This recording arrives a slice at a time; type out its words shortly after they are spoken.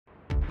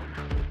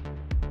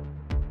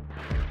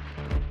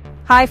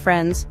Hi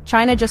friends,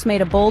 China just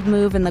made a bold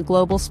move in the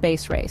global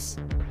space race.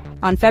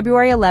 On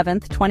February 11,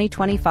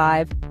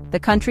 2025, the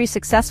country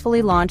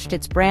successfully launched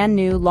its brand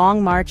new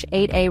Long March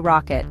 8A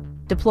rocket,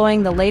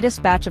 deploying the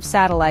latest batch of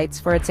satellites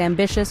for its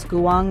ambitious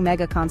Guwang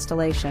Mega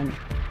constellation.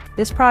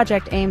 This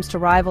project aims to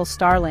rival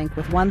Starlink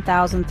with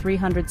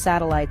 1,300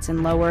 satellites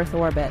in low Earth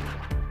orbit.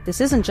 This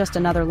isn't just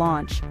another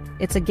launch,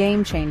 it's a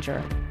game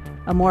changer.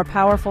 A more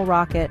powerful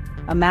rocket,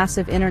 a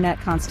massive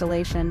internet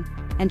constellation,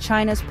 and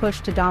China's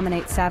push to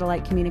dominate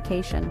satellite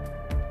communication.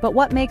 But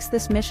what makes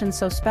this mission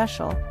so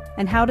special,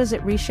 and how does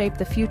it reshape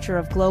the future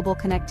of global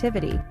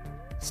connectivity?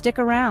 Stick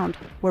around,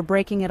 we're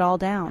breaking it all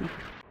down.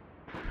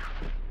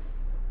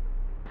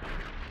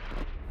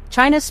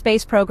 China's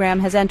space program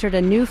has entered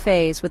a new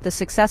phase with the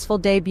successful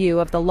debut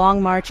of the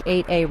Long March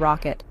 8A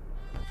rocket.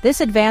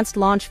 This advanced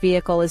launch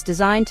vehicle is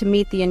designed to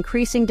meet the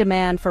increasing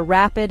demand for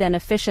rapid and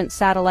efficient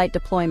satellite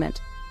deployment,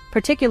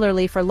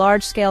 particularly for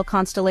large-scale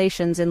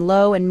constellations in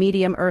low and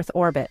medium Earth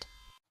orbit.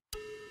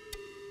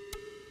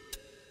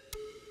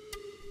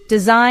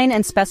 Design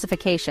and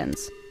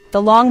specifications.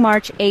 The Long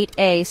March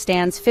 8A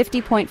stands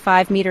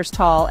 50.5 meters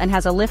tall and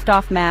has a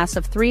liftoff mass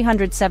of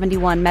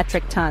 371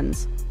 metric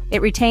tons.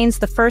 It retains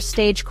the first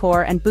stage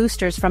core and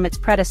boosters from its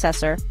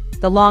predecessor,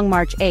 the Long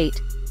March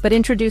 8, but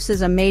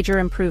introduces a major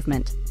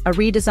improvement, a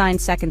redesigned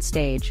second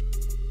stage.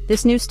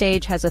 This new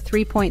stage has a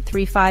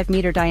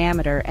 3.35-meter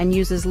diameter and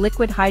uses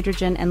liquid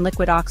hydrogen and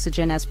liquid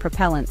oxygen as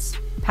propellants,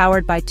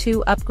 powered by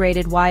two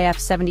upgraded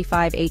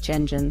YF-75H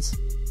engines.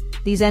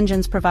 These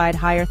engines provide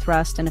higher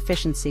thrust and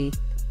efficiency,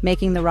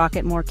 making the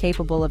rocket more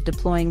capable of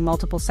deploying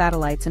multiple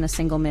satellites in a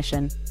single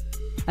mission.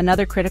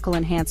 Another critical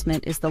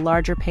enhancement is the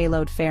larger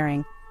payload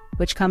fairing,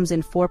 which comes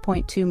in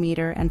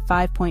 4.2-meter and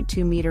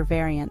 5.2-meter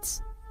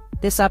variants.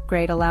 This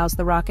upgrade allows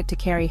the rocket to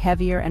carry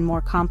heavier and more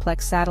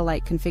complex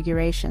satellite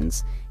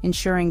configurations,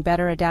 ensuring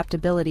better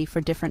adaptability for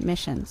different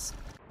missions.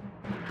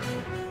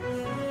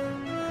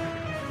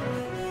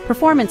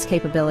 Performance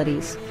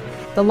capabilities.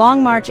 The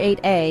Long March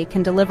 8A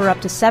can deliver up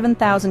to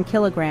 7,000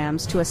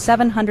 kilograms to a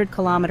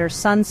 700-kilometer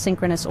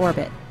sun-synchronous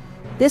orbit.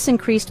 This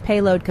increased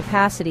payload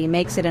capacity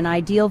makes it an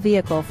ideal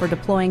vehicle for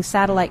deploying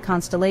satellite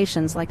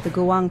constellations like the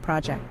Guwang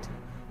project.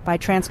 By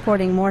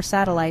transporting more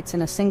satellites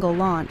in a single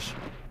launch,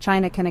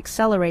 China can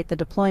accelerate the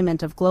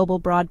deployment of global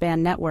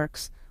broadband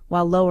networks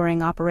while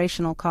lowering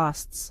operational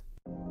costs.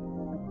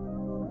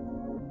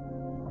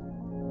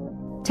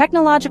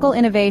 Technological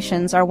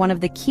innovations are one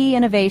of the key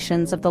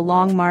innovations of the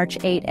Long March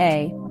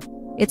 8A.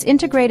 Its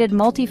integrated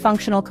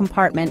multifunctional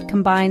compartment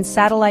combines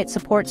satellite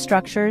support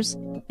structures,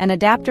 an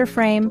adapter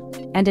frame,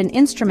 and an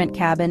instrument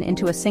cabin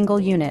into a single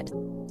unit.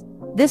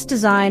 This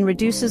design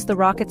reduces the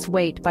rocket's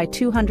weight by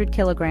 200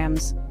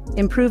 kilograms,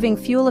 improving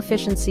fuel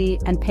efficiency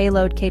and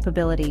payload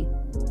capability.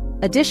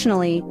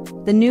 Additionally,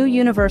 the new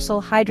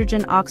universal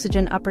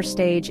hydrogen-oxygen upper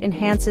stage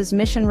enhances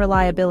mission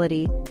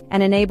reliability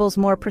and enables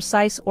more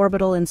precise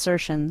orbital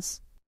insertions.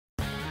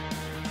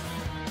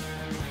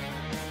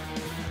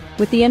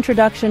 With the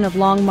introduction of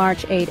Long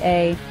March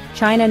 8A,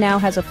 China now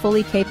has a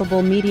fully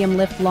capable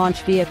medium-lift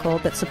launch vehicle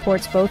that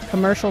supports both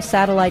commercial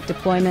satellite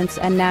deployments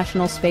and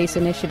national space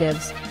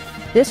initiatives.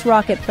 This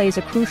rocket plays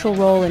a crucial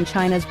role in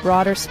China's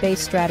broader space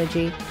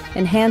strategy,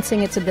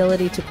 enhancing its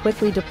ability to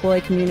quickly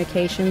deploy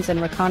communications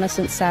and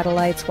reconnaissance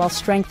satellites while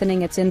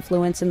strengthening its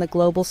influence in the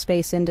global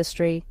space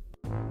industry.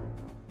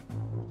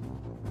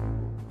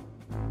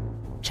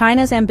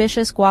 China's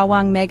ambitious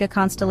Guwang Mega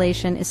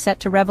constellation is set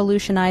to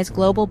revolutionize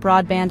global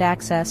broadband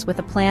access with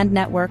a planned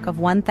network of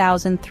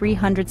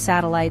 1,300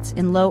 satellites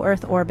in low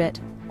Earth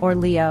orbit, or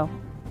LEO.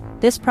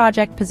 This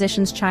project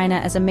positions China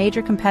as a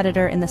major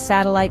competitor in the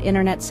satellite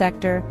internet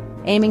sector,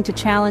 aiming to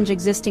challenge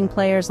existing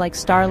players like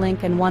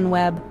Starlink and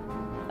OneWeb.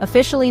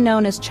 Officially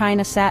known as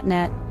China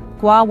SatNet,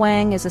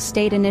 Guwang is a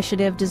state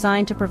initiative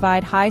designed to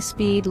provide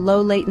high-speed,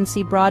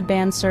 low-latency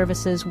broadband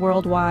services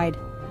worldwide.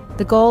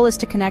 The goal is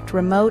to connect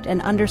remote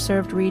and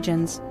underserved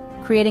regions,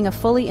 creating a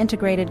fully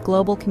integrated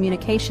global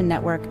communication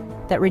network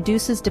that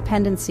reduces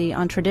dependency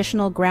on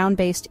traditional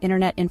ground-based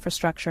internet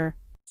infrastructure.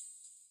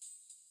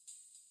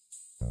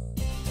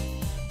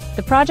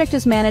 The project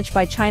is managed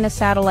by China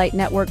Satellite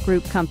Network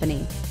Group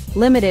Company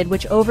Limited,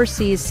 which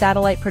oversees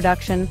satellite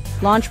production,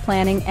 launch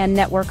planning, and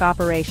network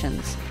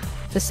operations.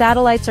 The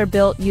satellites are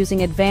built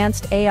using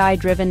advanced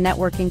AI-driven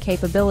networking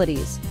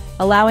capabilities,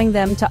 allowing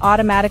them to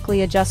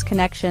automatically adjust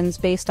connections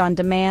based on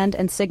demand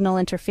and signal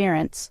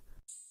interference.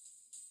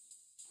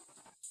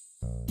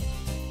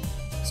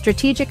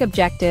 Strategic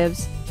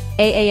objectives.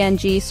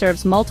 AANG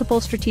serves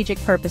multiple strategic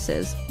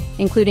purposes,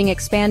 including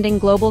expanding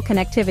global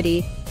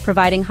connectivity,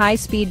 providing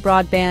high-speed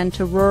broadband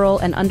to rural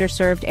and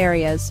underserved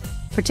areas,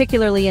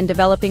 particularly in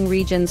developing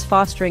regions,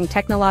 fostering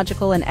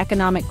technological and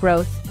economic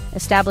growth,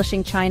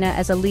 establishing China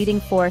as a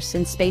leading force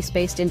in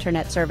space-based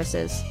internet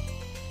services.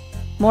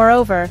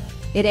 Moreover,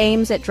 it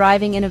aims at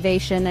driving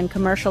innovation and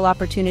commercial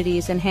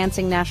opportunities,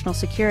 enhancing national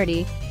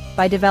security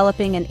by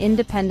developing an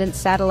independent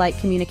satellite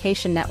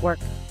communication network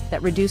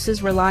that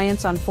reduces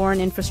reliance on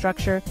foreign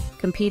infrastructure,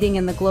 competing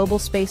in the global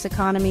space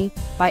economy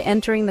by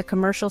entering the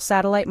commercial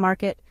satellite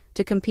market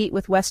to compete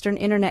with Western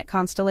internet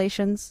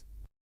constellations?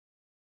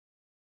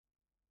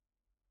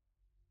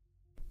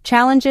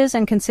 Challenges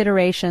and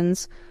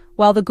considerations.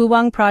 While the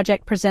Guwang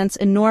project presents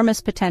enormous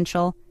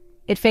potential,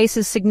 it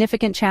faces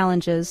significant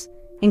challenges,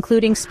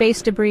 including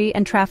space debris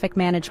and traffic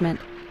management.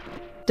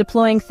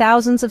 Deploying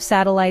thousands of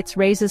satellites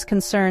raises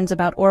concerns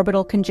about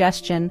orbital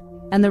congestion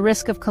and the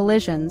risk of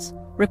collisions,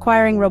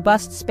 requiring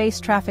robust space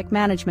traffic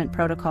management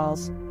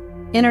protocols.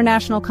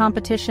 International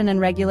competition and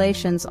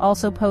regulations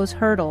also pose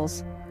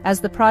hurdles, as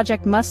the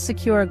project must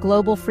secure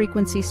global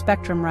frequency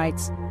spectrum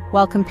rights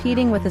while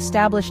competing with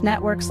established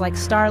networks like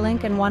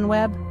Starlink and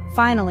OneWeb.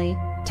 Finally,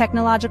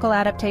 technological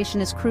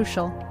adaptation is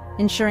crucial.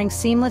 Ensuring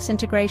seamless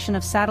integration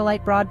of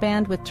satellite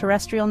broadband with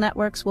terrestrial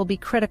networks will be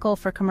critical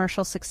for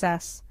commercial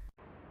success.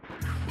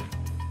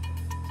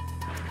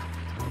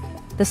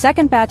 The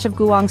second batch of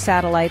Guwang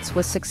satellites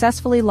was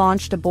successfully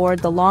launched aboard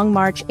the Long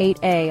March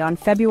 8A on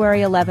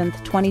February 11,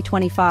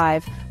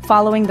 2025,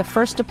 following the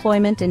first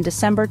deployment in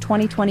December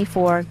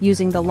 2024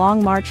 using the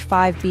Long March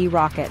 5B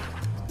rocket.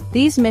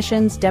 These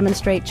missions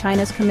demonstrate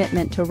China's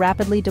commitment to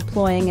rapidly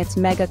deploying its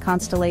mega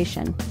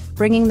constellation,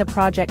 bringing the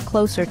project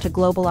closer to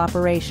global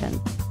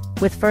operation.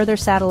 With further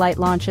satellite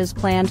launches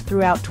planned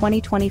throughout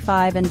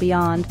 2025 and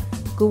beyond,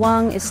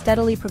 Guwang is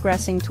steadily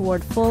progressing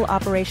toward full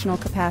operational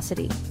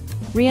capacity,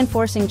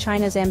 reinforcing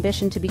China's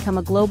ambition to become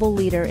a global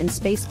leader in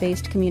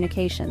space-based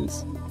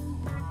communications.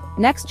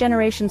 Next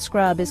Generation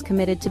Scrub is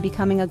committed to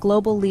becoming a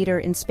global leader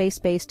in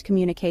space-based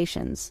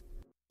communications.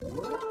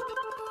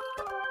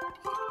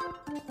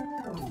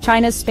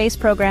 China's space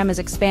program is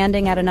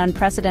expanding at an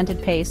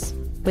unprecedented pace,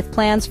 with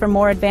plans for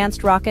more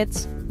advanced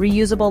rockets,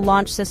 reusable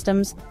launch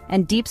systems,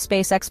 and deep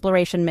space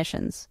exploration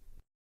missions.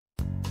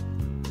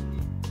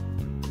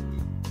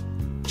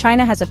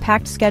 China has a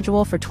packed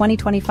schedule for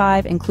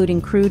 2025,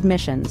 including crewed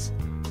missions.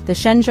 The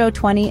Shenzhou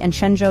 20 and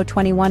Shenzhou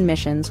 21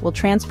 missions will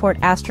transport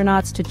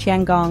astronauts to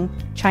Tiangong,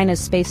 China's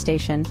space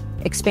station,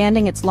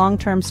 expanding its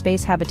long-term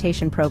space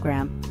habitation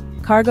program.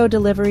 Cargo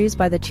deliveries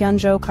by the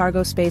Tianzhou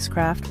cargo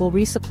spacecraft will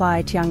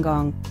resupply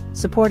Tiangong,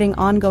 supporting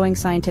ongoing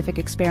scientific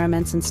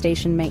experiments and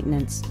station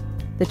maintenance.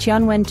 The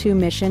Tianwen-2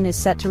 mission is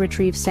set to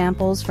retrieve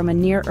samples from a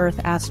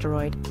near-Earth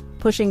asteroid,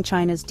 pushing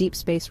China's deep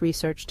space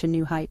research to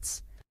new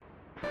heights.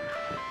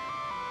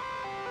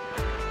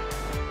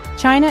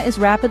 China is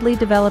rapidly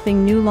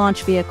developing new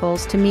launch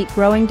vehicles to meet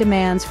growing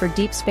demands for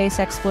deep space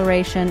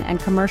exploration and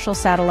commercial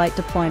satellite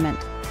deployment.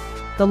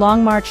 The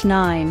Long March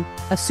 9,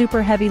 a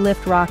super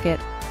heavy-lift rocket,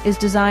 is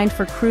designed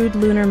for crewed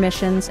lunar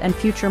missions and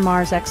future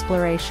Mars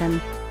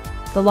exploration.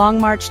 The Long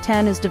March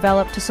 10 is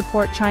developed to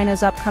support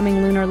China's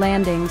upcoming lunar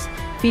landings,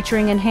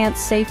 featuring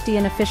enhanced safety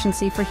and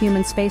efficiency for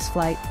human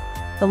spaceflight.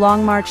 The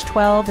Long March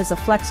 12 is a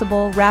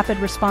flexible,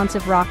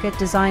 rapid-responsive rocket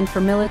designed for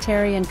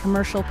military and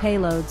commercial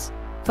payloads,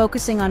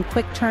 focusing on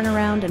quick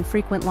turnaround and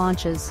frequent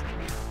launches.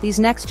 These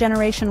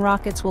next-generation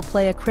rockets will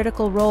play a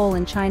critical role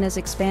in China's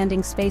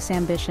expanding space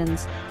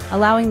ambitions,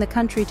 allowing the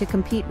country to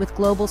compete with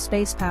global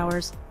space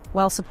powers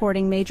while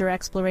supporting major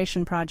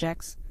exploration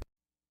projects.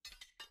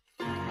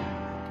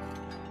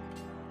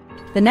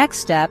 The next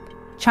step,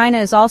 China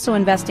is also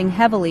investing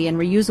heavily in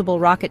reusable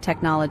rocket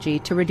technology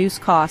to reduce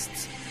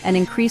costs and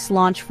increase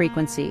launch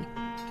frequency.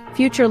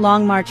 Future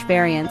Long March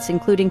variants,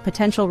 including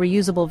potential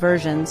reusable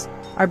versions,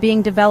 are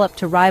being developed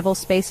to rival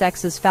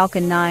SpaceX's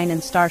Falcon 9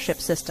 and Starship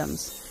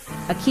systems.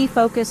 A key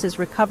focus is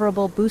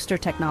recoverable booster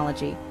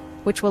technology,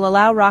 which will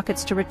allow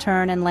rockets to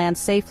return and land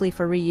safely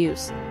for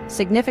reuse,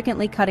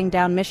 significantly cutting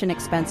down mission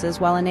expenses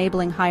while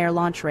enabling higher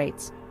launch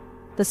rates.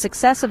 The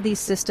success of these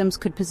systems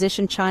could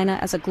position China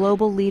as a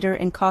global leader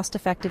in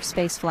cost-effective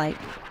spaceflight.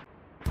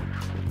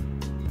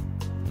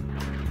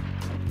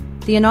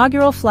 The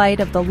inaugural flight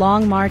of the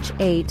Long March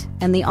 8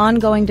 and the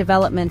ongoing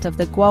development of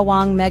the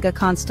Guwang Mega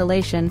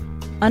constellation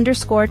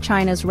underscore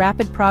China's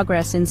rapid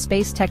progress in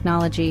space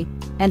technology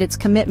and its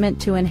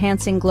commitment to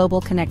enhancing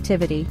global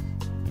connectivity.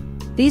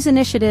 These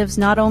initiatives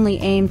not only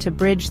aim to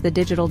bridge the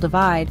digital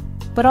divide,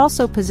 but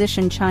also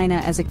position China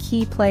as a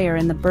key player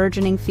in the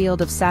burgeoning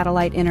field of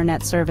satellite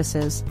internet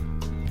services.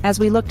 As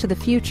we look to the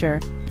future,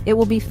 it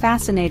will be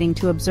fascinating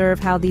to observe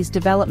how these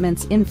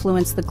developments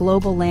influence the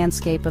global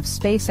landscape of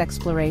space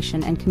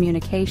exploration and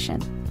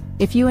communication.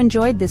 If you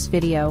enjoyed this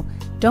video,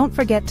 don't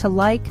forget to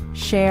like,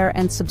 share,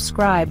 and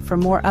subscribe for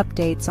more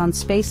updates on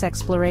space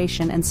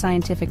exploration and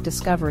scientific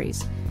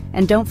discoveries.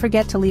 And don't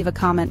forget to leave a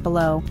comment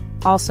below.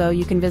 Also,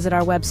 you can visit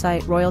our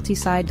website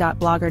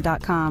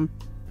royaltyside.blogger.com.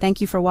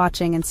 Thank you for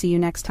watching and see you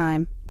next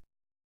time.